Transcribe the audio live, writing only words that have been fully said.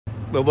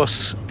Well,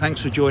 Ross,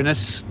 thanks for joining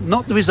us.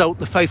 Not the result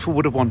the faithful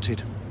would have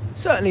wanted.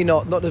 Certainly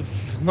not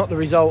the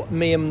result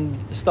me and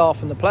the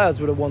staff and the players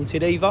would have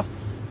wanted either.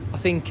 I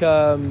think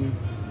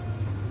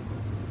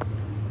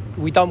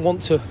we don't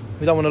want to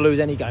lose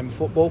any game of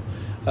football,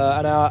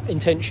 and our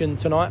intention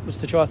tonight was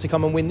to try to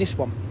come and win this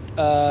one,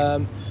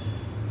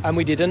 and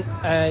we didn't.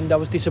 And I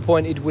was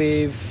disappointed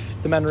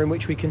with the manner in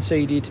which we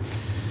conceded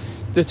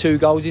the 2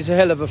 goals. It's a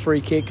hell of a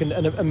free kick and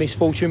a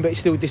misfortune, but it's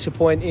still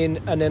disappointing.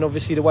 And then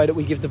obviously the way that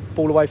we give the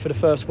ball away for the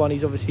first one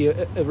is obviously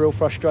a real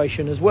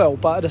frustration as well.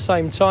 But at the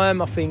same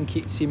time, I think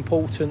it's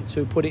important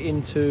to put it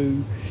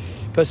into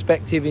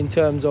perspective in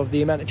terms of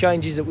the amount of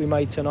changes that we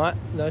made tonight.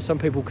 You know, some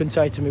people can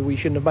say to me we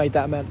shouldn't have made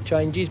that amount of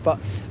changes, but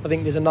I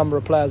think there's a number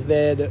of players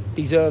there that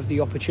deserve the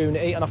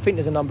opportunity, and I think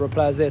there's a number of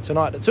players there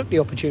tonight that took the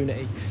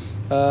opportunity.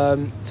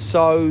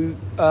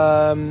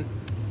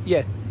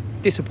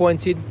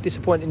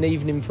 Disappointing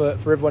evening for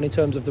everyone in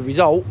terms of the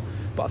result,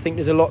 but I think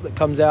there's a lot that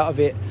comes out of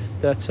it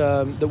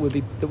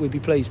that we'd be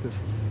pleased with.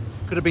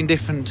 Could have been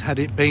different had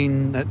it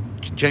been that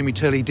Jamie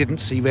Turley didn't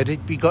see red.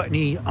 Have you got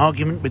any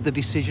argument with the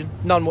decision?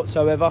 None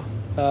whatsoever.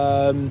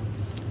 Don't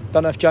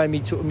know if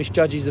Jamie sort of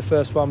misjudges the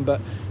first one,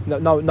 but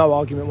no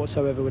argument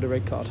whatsoever with a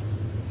red card.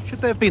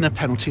 Should there have been a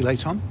penalty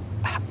late on?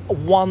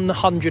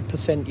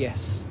 100%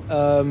 yes.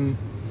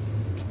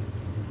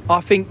 I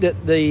think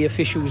that the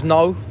officials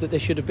know that there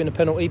should have been a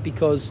penalty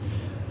because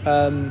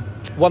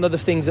one of the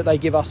things that they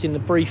give us in the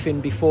briefing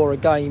before a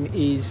game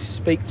is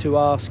speak to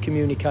us,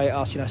 communicate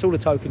us. You know, it's all a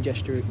token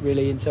gesture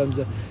really in terms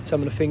of some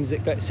of the things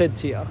that get said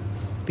to you.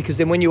 Because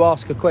then when you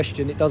ask a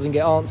question, it doesn't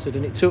get answered.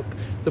 And it took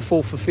the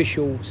fourth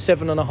official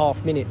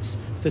 7.5 minutes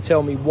to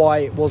tell me why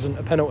it wasn't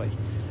a penalty.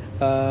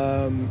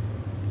 And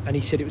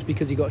he said it was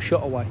because he got a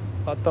shot away.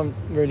 I don't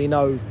really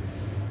know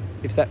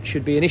if that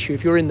should be an issue.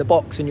 If you're in the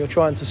box and you're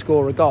trying to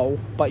score a goal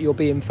but you're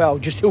being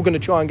fouled, you're still going to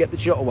try and get the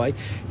shot away.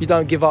 You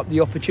don't give up the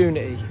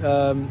opportunity.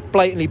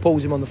 Blatantly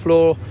pulls him on the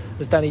floor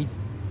as Danny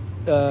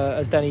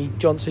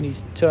Johnson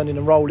is turning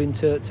and rolling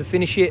to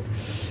finish it.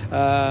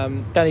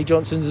 Danny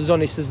Johnson's as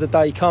honest as the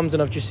day comes,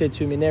 and I've just said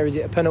to him in there, is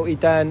it a penalty,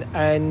 Dan?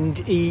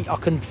 And I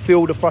can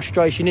feel the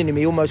frustration in him.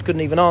 He almost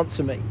couldn't even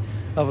answer me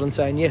other than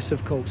saying yes,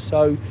 of course.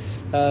 So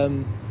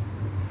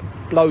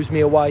blows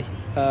me away.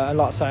 And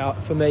like I say,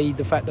 for me,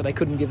 the fact that they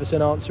couldn't give us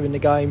an answer in the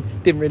game,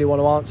 didn't really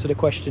want to answer the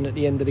question at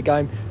the end of the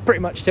game,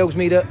 pretty much tells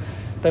me that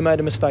they made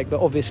a mistake.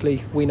 But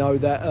obviously we know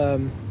that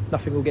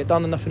nothing will get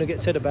done and nothing will get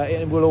said about it,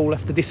 and we'll all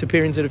have to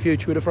disappear into the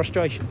future with a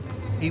frustration.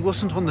 He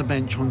wasn't on the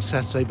bench on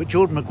Saturday, but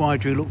Jordan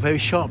Maguire looked very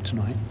sharp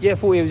tonight. Yeah, I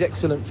thought he was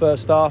excellent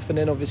first half, and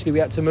then obviously we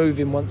had to move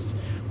him once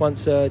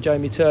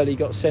Jamie Turley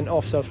got sent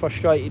off, so I was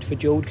frustrated for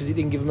Jordan because it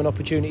didn't give him an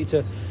opportunity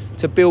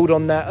to build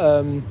on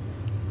that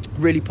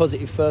really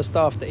positive first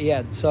half that he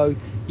had. So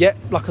yeah,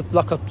 like I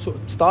sort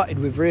of started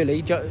with,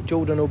 really,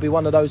 Jordan will be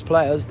one of those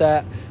players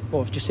that,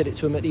 well, I've just said it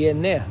to him at the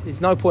end there,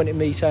 there's no point in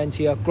me saying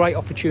to you, great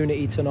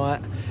opportunity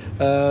tonight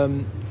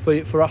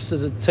for us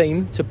as a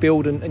team to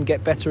build and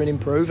get better and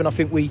improve, and I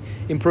think we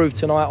improved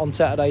tonight on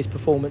Saturday's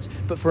performance,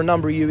 but for a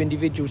number of you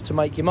individuals to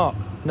make your mark,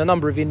 and a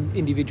number of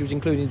individuals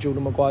including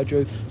Jordan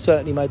Maguire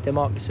certainly made their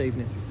mark this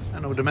evening.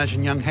 And I would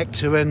imagine young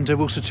Hector and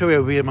Will Soturio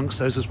will be amongst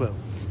those as well.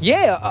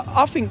 Yeah,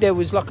 I think there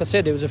was, like I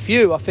said, there was a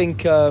few. I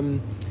think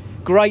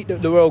great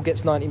that the Royal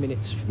gets 90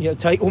 minutes. You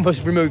know,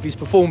 almost remove his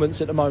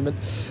performance at the moment.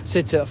 I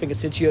think I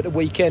said to you at the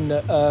weekend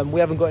that we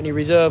haven't got any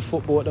reserve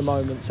football at the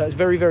moment, so it's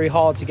very, very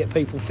hard to get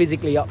people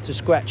physically up to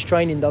scratch.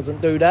 Training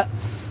doesn't do that,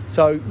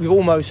 so we've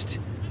almost.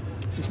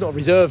 It's not a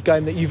reserve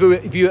game that you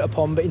view it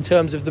upon, but in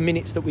terms of the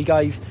minutes that we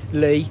gave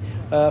Lee,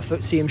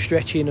 see him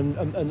stretching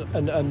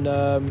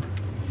and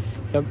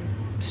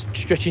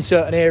stretching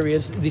certain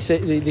areas this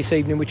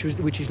evening, which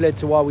has led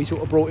to why we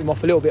sort of brought him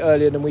off a little bit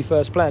earlier than we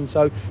first planned.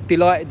 So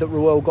delighted that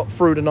Ruel got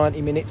through the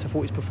 90 minutes. I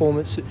thought his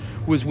performance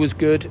was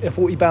good. I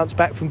thought he bounced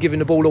back from giving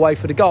the ball away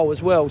for the goal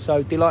as well,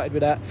 so delighted with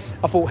that.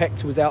 I thought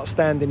Hector was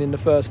outstanding in the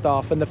first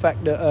half, and the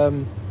fact that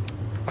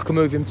I can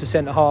move him to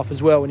centre half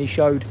as well, and he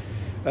showed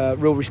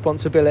real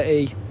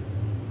responsibility,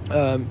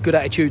 good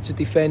attitude to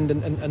defend,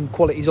 and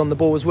qualities on the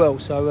ball as well.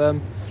 So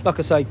like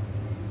I say,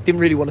 didn't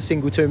really want to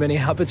single too many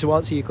out, but to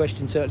answer your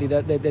question, certainly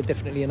they're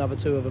definitely another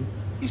two of them.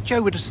 Is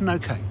Joe Widdowson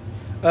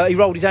okay? He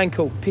rolled his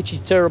ankle. Pitch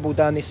is terrible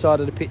down this side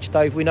of the pitch,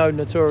 Dave. We know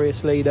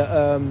notoriously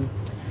that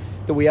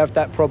we have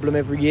that problem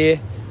every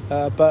year.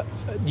 But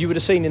you would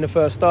have seen in the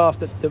first half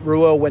that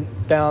Ruel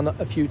went down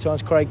a few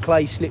times. Craig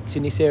Clay slipped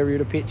in this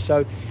area of the pitch,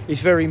 so it's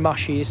very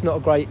mushy. It's not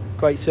a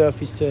great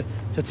surface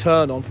to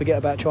turn on. Forget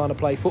about trying to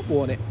play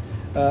football on it.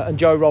 And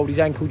Joe rolled his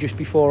ankle just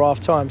before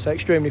half time, so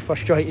extremely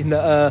frustrating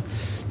that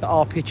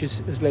our pitch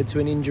has led to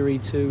an injury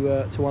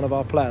to one of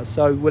our players.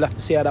 So we'll have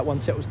to see how that one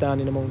settles down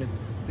in the morning.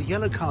 The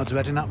yellow cards are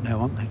adding up now,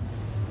 aren't they?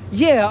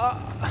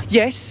 Yeah,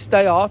 yes,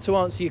 they are, to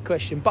answer your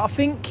question. But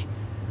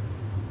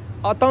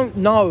I don't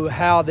know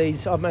how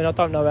these. I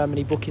don't know how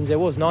many bookings there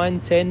was.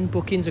 9, 10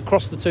 bookings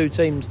across the two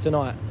teams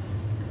tonight.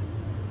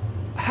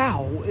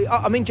 How?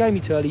 Jamie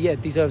Turley,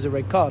 deserves a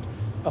red card.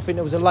 I think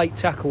there was a late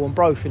tackle on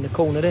Broth in the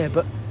corner there,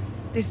 but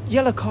there's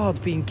yellow cards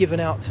being given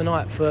out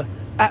tonight for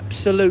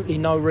absolutely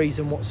no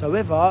reason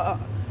whatsoever.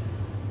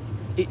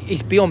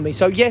 It's beyond me.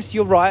 So yes,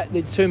 you're right,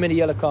 there's too many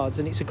yellow cards,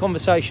 and it's a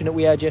conversation that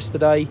we had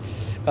yesterday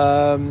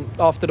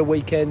after the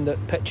weekend,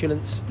 that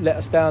petulance let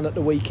us down at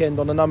the weekend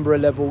on a number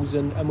of levels,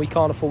 and we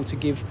can't afford to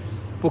give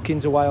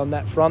bookings away on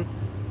that front.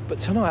 But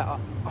tonight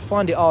I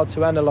find it hard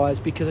to analyse,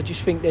 because I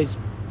just think there's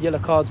yellow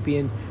cards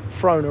being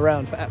thrown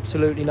around for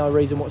absolutely no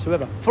reason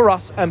whatsoever, for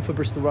us and for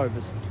Bristol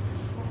Rovers.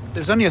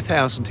 There's only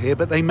 1,000 here,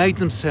 but they made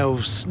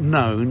themselves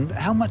known.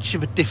 How much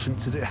of a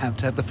difference did it have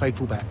to have the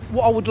faithful back?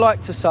 What I would like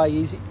to say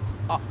is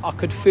I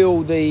could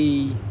feel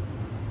the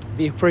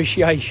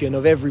appreciation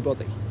of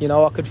everybody. You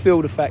know, I could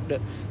feel the fact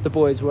that the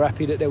boys were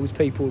happy that there was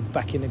people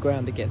back in the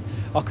ground again.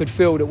 I could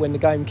feel that when the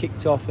game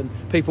kicked off and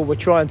people were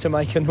trying to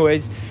make a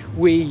noise,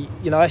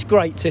 it's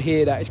great to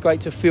hear that. It's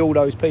great to feel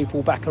those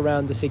people back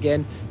around us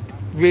again.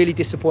 Really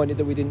disappointed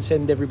that we didn't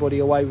send everybody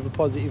away with a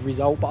positive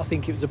result, but I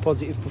think it was a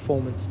positive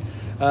performance.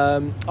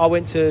 I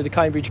went to the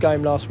Cambridge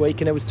game last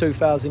week and there was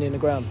 2,000 in the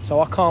ground,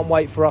 so I can't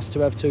wait for us to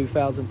have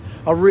 2,000.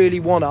 I really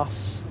want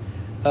us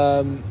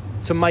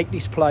to make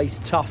this place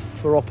tough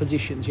for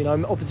oppositions. You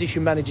know,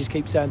 opposition managers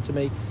keep saying to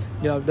me,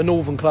 you know, the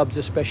northern clubs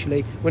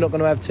especially, we're not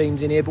going to have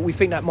teams in here, but we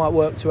think that might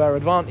work to our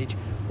advantage.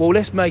 Well,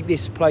 let's make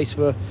this place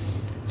to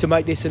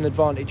make this an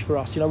advantage for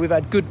us. You know, we've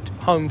had good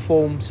home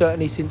form,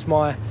 certainly since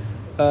my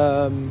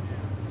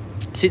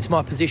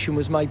position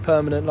was made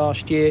permanent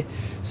last year.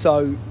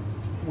 So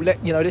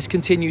let's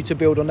continue to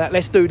build on that.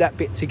 Let's do that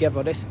bit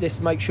together. Let's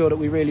make sure that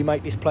we really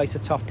make this place a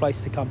tough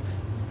place to come.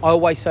 I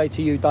always say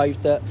to you,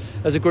 Dave, that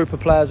as a group of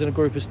players and a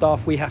group of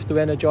staff, we have to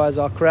energise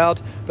our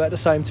crowd, but at the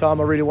same time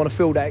I really want to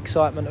feel that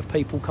excitement of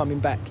people coming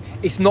back.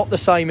 It's not the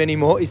same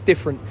anymore, it's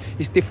different.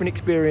 It's a different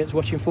experience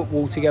watching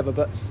football together,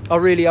 but I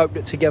really hope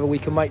that together we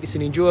can make this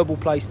an enjoyable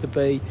place to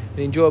be,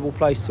 an enjoyable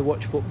place to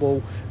watch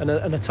football, and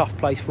a tough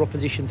place for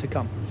opposition to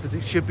come. Because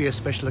it should be a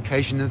special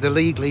occasion of the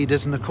league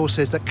leaders, and of course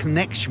there's that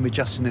connection with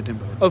Justin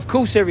Edinburgh. Of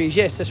course there is,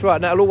 yes, that's right,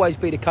 and that'll always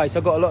be the case.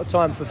 I've got a lot of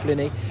time for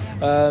Flinny.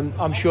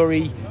 I'm sure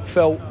he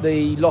felt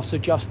the loss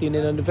of Justin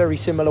in a very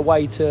similar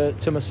way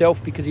to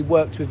myself, because he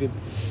worked with him.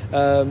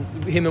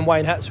 Him and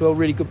Wayne Hatswell,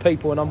 really good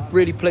people, and I'm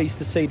really pleased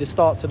to see the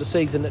starts of the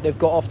season that they've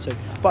got off to.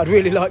 But I'd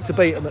really like to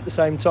beat them at the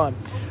same time.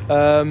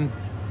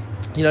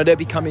 They'll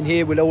be coming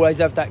here. We'll always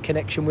have that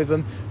connection with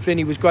them.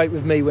 Flinny was great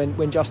with me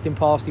when Justin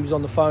passed. He was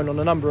on the phone on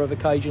a number of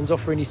occasions,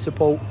 offering his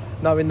support,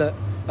 knowing that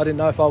I didn't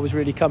know if I was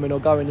really coming or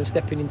going and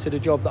stepping into the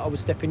job that I was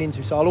stepping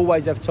into. So I'll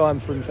always have time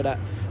for him for that.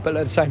 But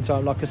at the same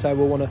time, like I say,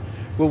 we'll want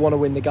to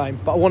win the game.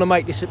 But I want to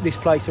make this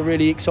place a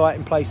really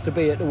exciting place to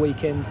be at the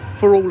weekend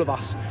for all of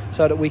us,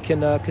 so that we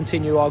can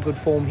continue our good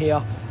form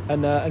here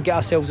and get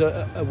ourselves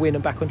a win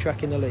and back on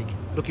track in the league.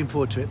 Looking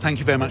forward to it. Thank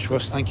you very much,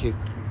 Ross. Thank you.